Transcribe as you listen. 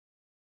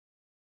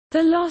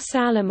The Los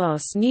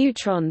Alamos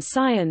Neutron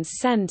Science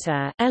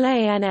Center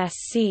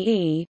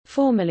 (LANSCE),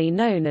 formerly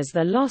known as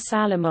the Los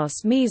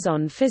Alamos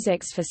Meson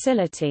Physics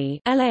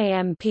Facility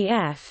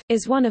 (LAMPF),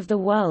 is one of the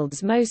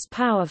world's most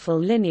powerful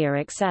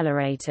linear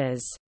accelerators.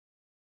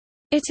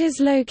 It is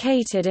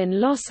located in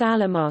Los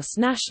Alamos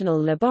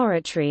National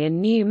Laboratory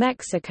in New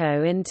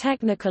Mexico in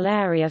Technical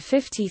Area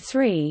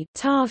 53,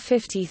 TAR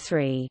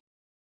 53.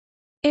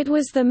 It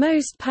was the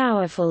most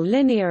powerful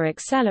linear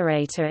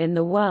accelerator in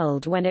the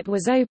world when it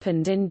was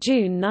opened in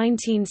June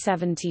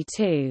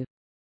 1972.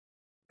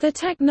 The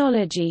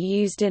technology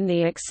used in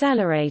the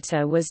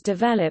accelerator was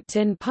developed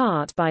in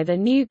part by the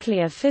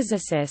nuclear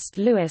physicist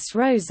Louis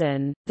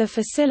Rosen. The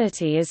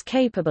facility is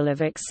capable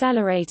of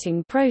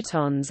accelerating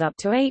protons up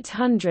to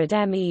 800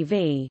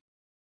 MeV.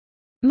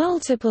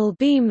 Multiple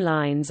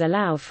beamlines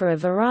allow for a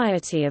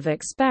variety of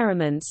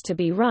experiments to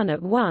be run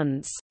at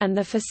once, and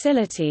the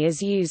facility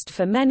is used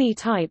for many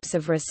types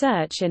of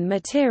research in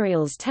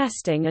materials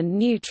testing and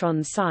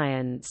neutron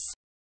science.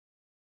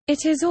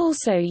 It is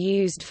also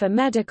used for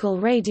medical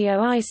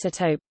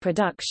radioisotope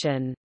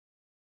production.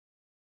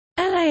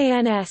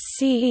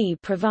 LANSCE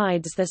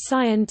provides the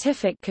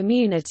scientific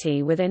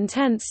community with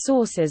intense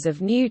sources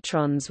of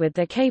neutrons with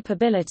the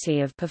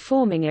capability of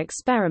performing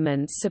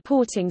experiments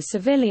supporting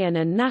civilian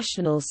and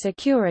national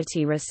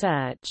security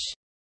research.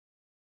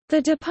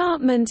 The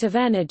Department of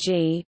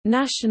Energy,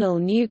 National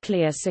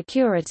Nuclear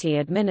Security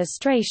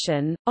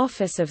Administration,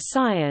 Office of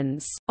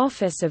Science,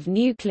 Office of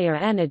Nuclear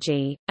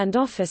Energy, and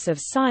Office of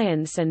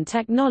Science and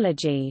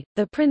Technology,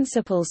 the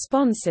principal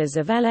sponsors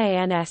of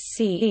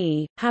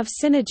LANSCE, have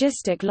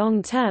synergistic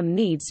long-term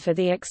needs for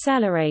the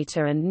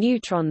accelerator and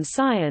neutron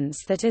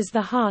science that is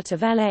the heart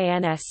of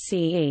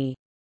LANSCE.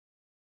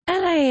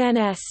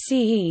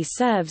 LANSCE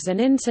serves an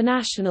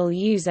international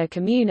user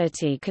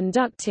community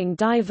conducting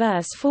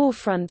diverse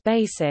forefront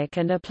basic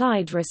and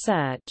applied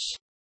research.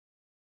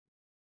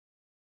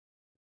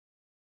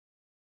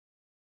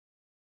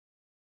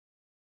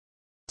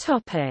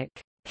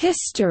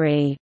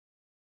 History.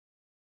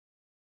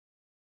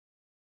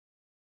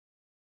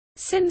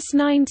 Since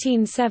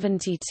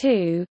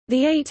 1972,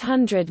 the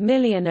 800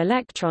 million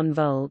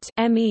electronvolt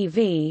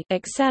 (MeV)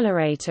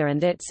 accelerator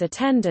and its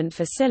attendant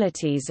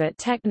facilities at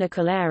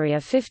Technical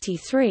Area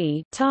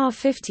 53 (TAR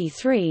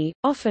 53),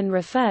 often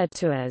referred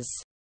to as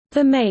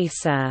the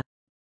Mesa,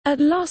 at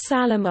Los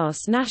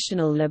Alamos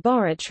National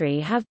Laboratory,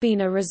 have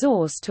been a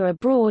resource to a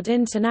broad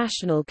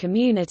international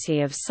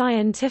community of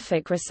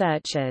scientific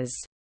researchers.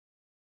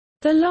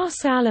 The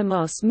Los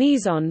Alamos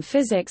Meson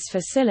Physics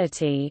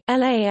Facility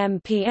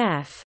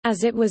 (LAMPF),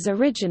 as it was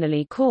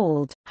originally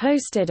called,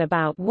 hosted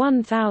about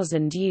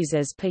 1,000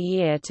 users per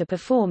year to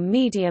perform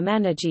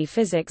medium-energy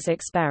physics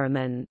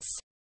experiments.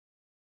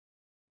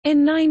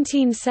 In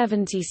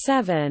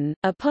 1977,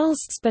 a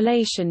pulsed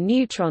spallation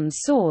neutron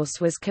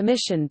source was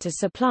commissioned to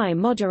supply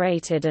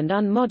moderated and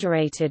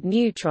unmoderated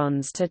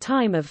neutrons to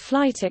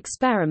time-of-flight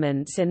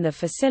experiments in the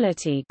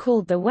facility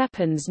called the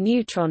Weapons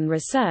Neutron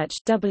Research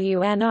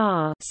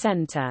 (WNR)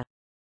 Center.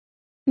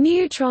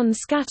 Neutron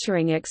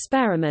scattering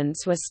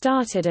experiments were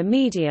started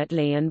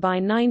immediately, and by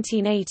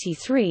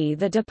 1983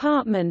 the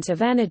Department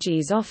of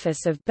Energy's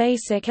Office of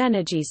Basic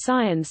Energy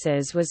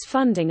Sciences was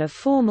funding a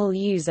formal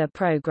user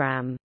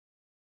program.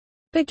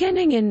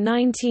 Beginning in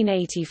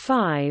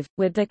 1985,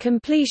 with the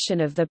completion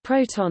of the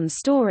Proton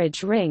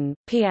Storage Ring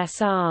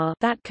 (PSR)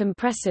 that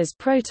compresses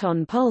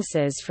proton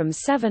pulses from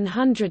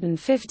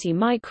 750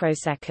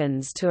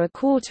 microseconds to a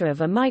quarter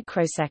of a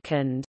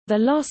microsecond, the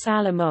Los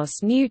Alamos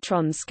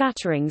Neutron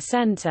Scattering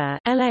Center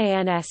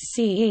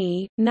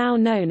 (LANSCE), now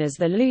known as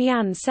the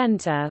Lujan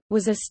Center,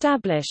 was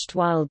established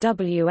while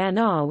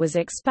WNR was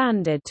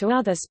expanded to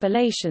other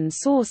spallation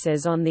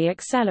sources on the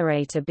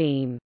accelerator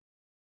beam.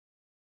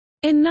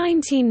 In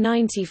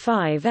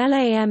 1995,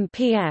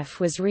 LAMPF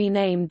was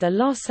renamed the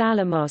Los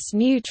Alamos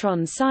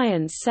Neutron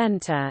Science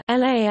Center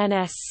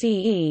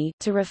 (LANSCE)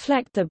 to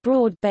reflect the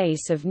broad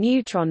base of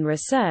neutron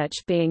research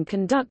being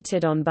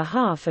conducted on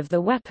behalf of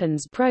the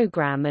weapons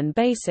program and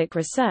basic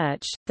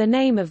research. The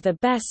name of the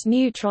BES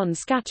neutron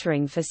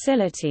scattering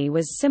facility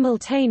was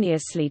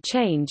simultaneously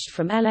changed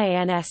from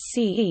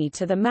LANSCE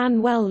to the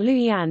Manuel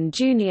Lujan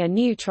Jr.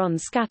 Neutron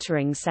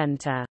Scattering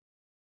Center.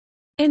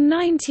 In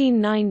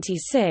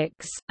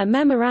 1996, a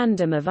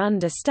Memorandum of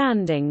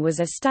Understanding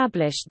was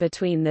established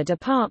between the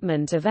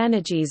Department of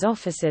Energy's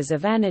Offices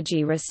of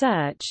Energy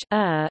Research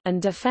and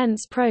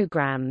Defense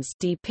Programs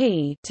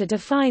 (DP) to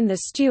define the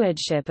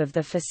stewardship of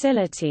the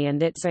facility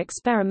and its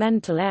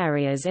experimental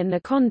areas in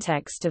the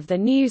context of the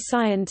new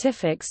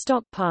Scientific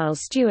Stockpile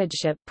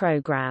Stewardship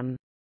Program.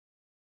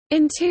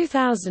 In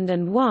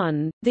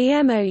 2001,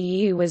 the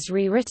MOU was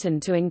rewritten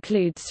to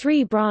include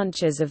three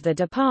branches of the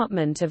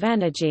Department of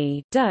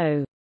Energy: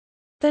 DOE,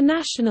 the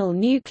National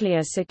Nuclear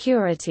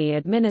Security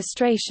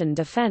Administration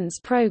Defense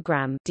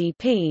Program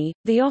 (DP),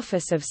 the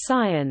Office of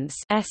Science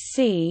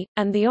 (SC),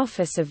 and the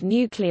Office of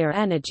Nuclear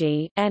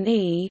Energy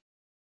 (NE),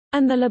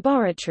 and the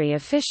laboratory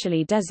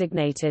officially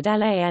designated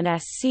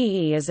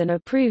LANSCE as an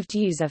approved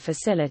user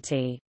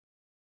facility.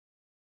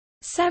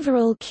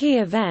 Several key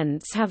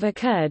events have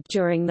occurred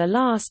during the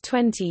last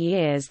 20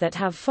 years that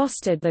have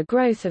fostered the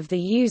growth of the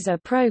user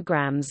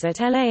programs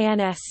at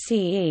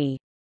LANSCE.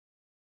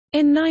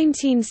 In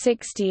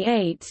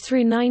 1968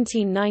 through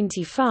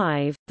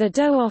 1995, the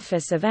DOE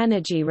Office of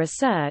Energy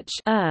Research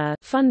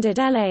funded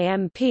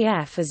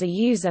LAMPF as a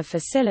user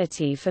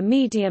facility for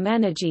medium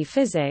energy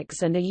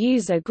physics, and a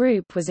user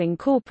group was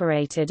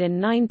incorporated in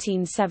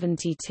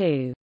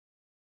 1972.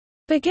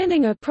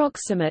 Beginning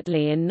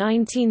approximately in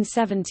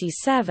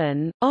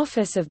 1977,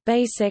 Office of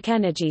Basic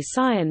Energy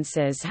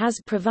Sciences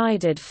has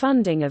provided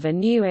funding of a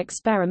new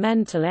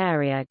experimental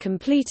area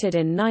completed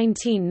in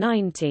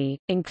 1990,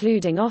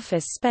 including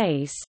office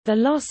space. The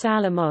Los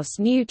Alamos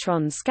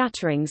Neutron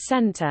Scattering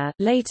Center,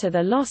 later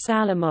the Los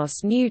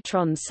Alamos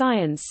Neutron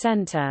Science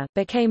Center,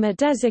 became a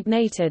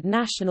designated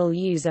national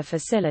user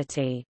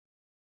facility.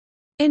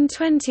 In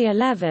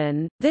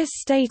 2011, this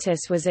status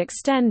was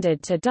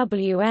extended to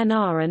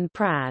WNR and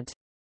PRAD.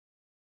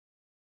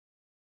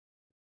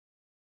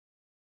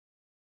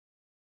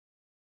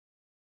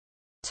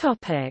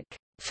 Topic: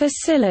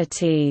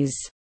 Facilities.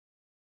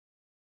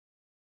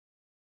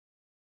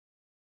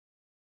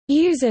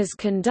 Users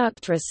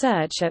conduct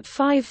research at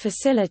 5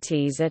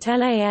 facilities at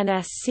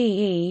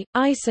LANSCE: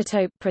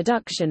 Isotope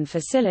Production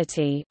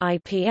Facility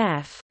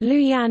 (IPF),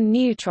 Lujan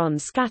Neutron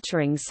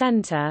Scattering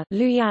Center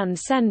 (Lujan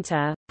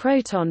Center),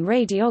 Proton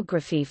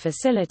Radiography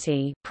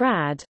Facility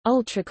 (PRAD),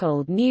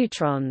 Ultracold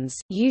Neutrons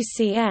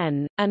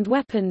 (UCN), and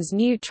Weapons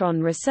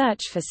Neutron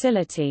Research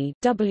Facility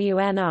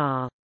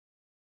 (WNR).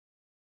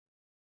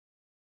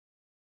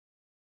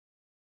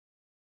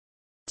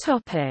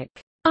 Topic: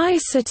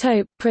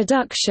 Isotope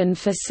Production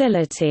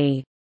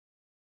Facility.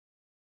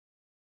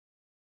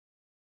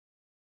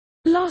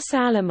 Los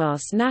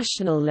Alamos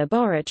National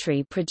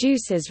Laboratory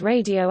produces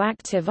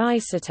radioactive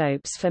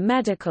isotopes for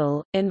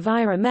medical,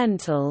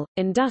 environmental,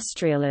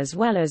 industrial as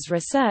well as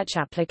research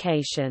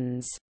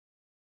applications.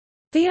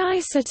 The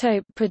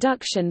Isotope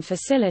Production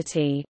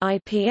Facility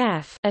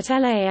 (IPF) at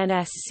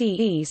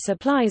LANSCE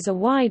supplies a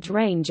wide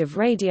range of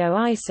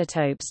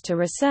radioisotopes to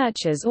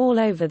researchers all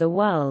over the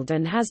world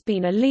and has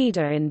been a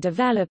leader in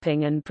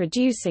developing and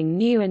producing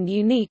new and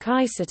unique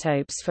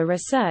isotopes for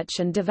research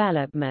and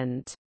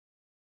development.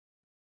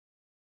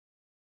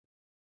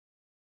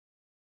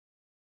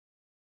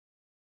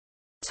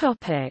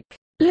 Topic: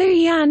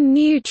 Lujan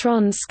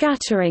Neutron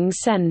Scattering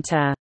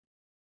Center.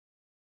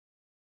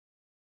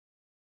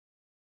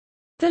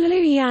 The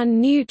Lujan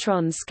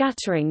Neutron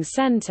Scattering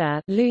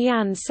Center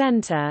 (Lujan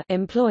Center)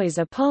 employs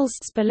a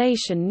pulsed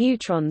spallation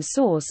neutron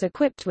source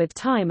equipped with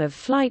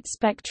time-of-flight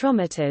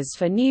spectrometers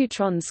for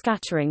neutron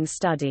scattering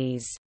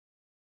studies.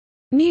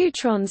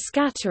 Neutron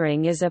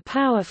scattering is a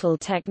powerful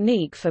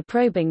technique for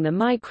probing the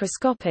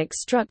microscopic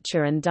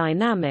structure and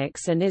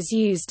dynamics and is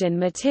used in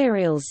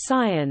materials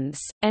science,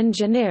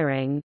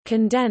 engineering,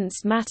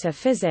 condensed matter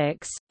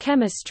physics,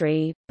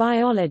 chemistry,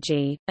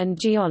 biology, and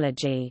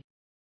geology.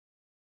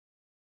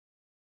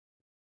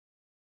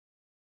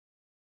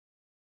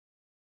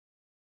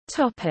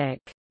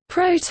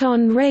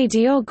 Proton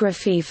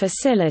Radiography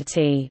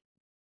Facility.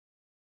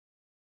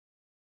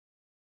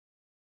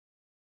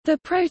 The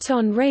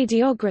Proton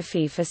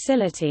Radiography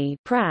Facility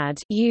 (PRAD)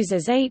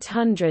 uses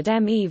 800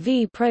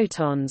 MeV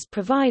protons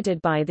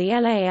provided by the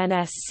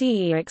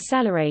LANSCE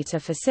Accelerator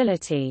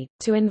Facility,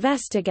 to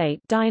investigate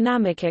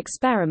dynamic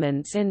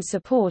experiments in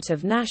support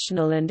of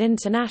national and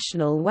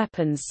international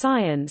weapons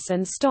science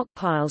and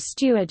stockpile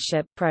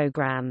stewardship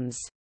programs.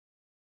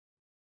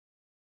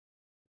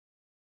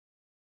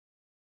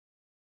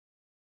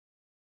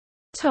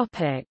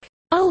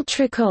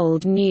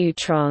 Ultracold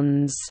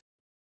neutrons.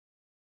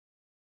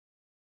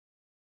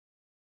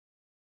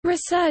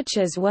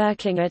 Researchers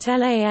working at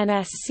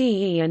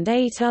LANSCE and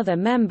 8 other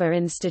member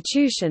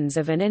institutions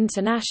of an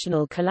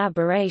international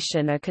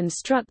collaboration are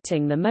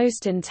constructing the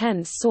most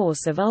intense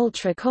source of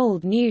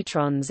ultra-cold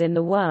neutrons in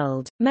the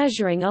world,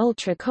 measuring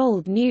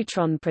ultra-cold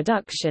neutron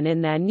production in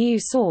their new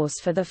source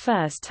for the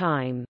first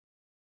time.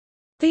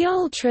 The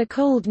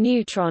ultra-cold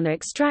neutron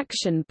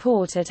extraction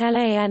port at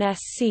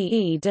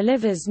LANSCE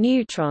delivers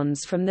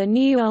neutrons from the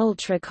new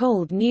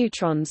ultra-cold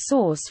neutron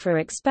source for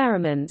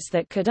experiments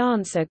that could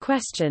answer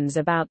questions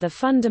about the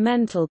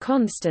fundamental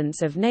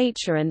constants of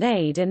nature and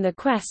aid in the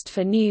quest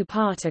for new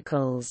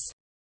particles.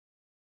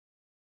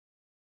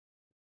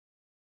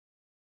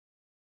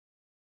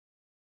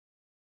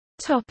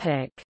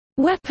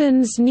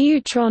 Weapons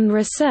Neutron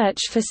Research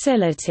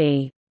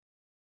Facility.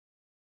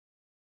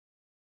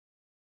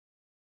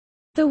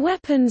 The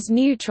Weapons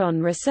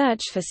Neutron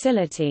Research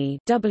Facility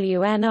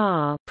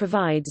 (WNR)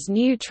 provides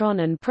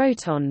neutron and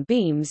proton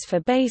beams for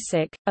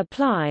basic,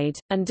 applied,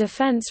 and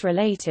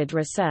defense-related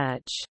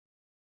research.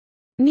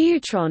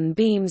 Neutron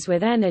beams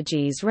with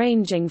energies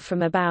ranging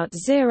from about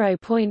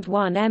 0.1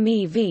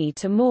 MeV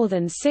to more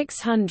than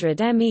 600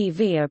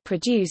 MeV are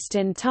produced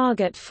in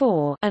Target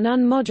 4, an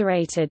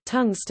unmoderated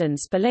tungsten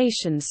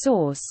spallation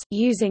source,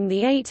 using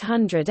the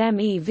 800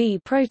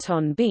 MeV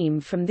proton beam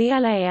from the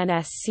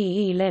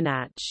LANSCE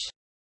LINAC.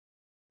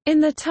 In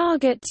the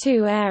Target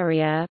 2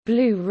 area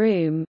Blue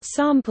Room,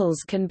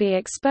 samples can be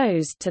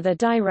exposed to the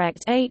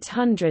direct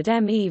 800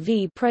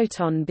 MeV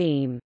proton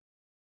beam.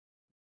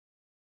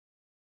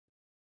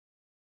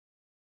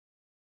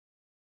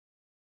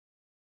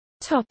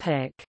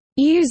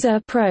 User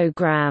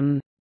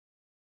program.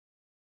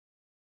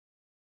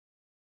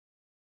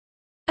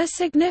 A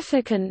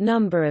significant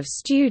number of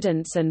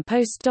students and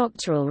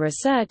postdoctoral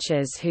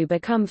researchers who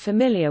become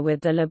familiar with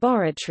the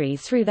laboratory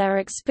through their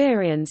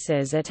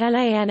experiences at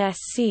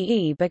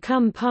LANSCE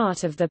become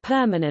part of the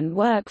permanent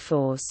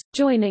workforce,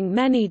 joining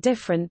many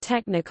different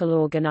technical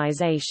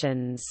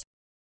organizations.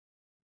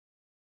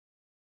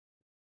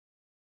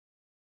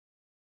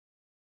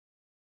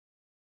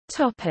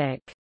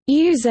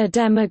 User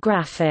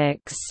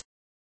demographics.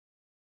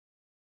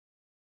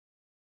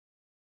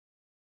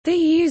 The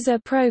user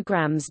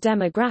program's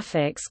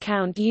demographics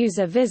count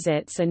user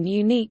visits and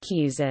unique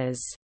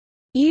users.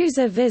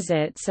 User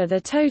visits are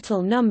the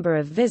total number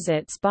of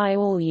visits by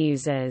all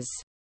users.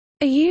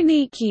 A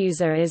unique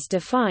user is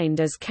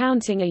defined as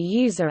counting a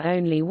user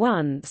only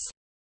once,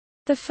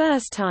 the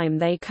first time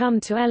they come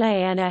to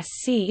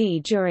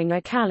LANSCE during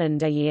a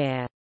calendar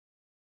year.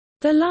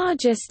 The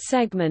largest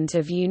segment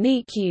of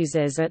unique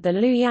users at the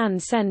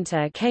Lujan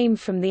Center came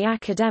from the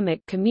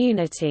academic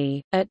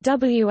community. At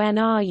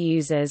WNR,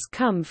 users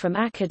come from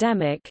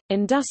academic,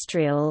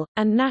 industrial,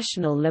 and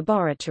national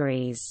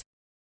laboratories.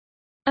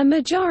 A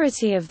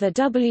majority of the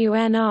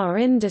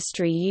WNR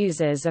industry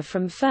users are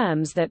from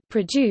firms that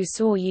produce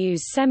or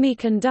use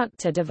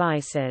semiconductor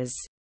devices.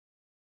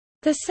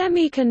 The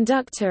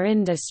semiconductor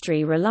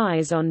industry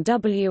relies on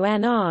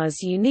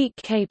WNR's unique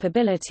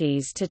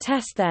capabilities to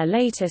test their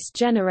latest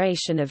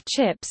generation of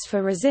chips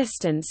for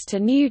resistance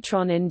to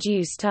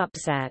neutron-induced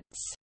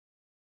upsets.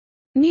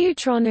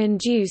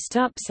 Neutron-induced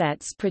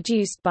upsets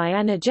produced by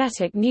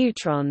energetic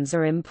neutrons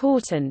are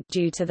important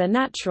due to the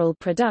natural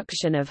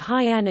production of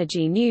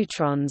high-energy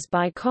neutrons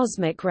by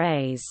cosmic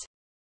rays.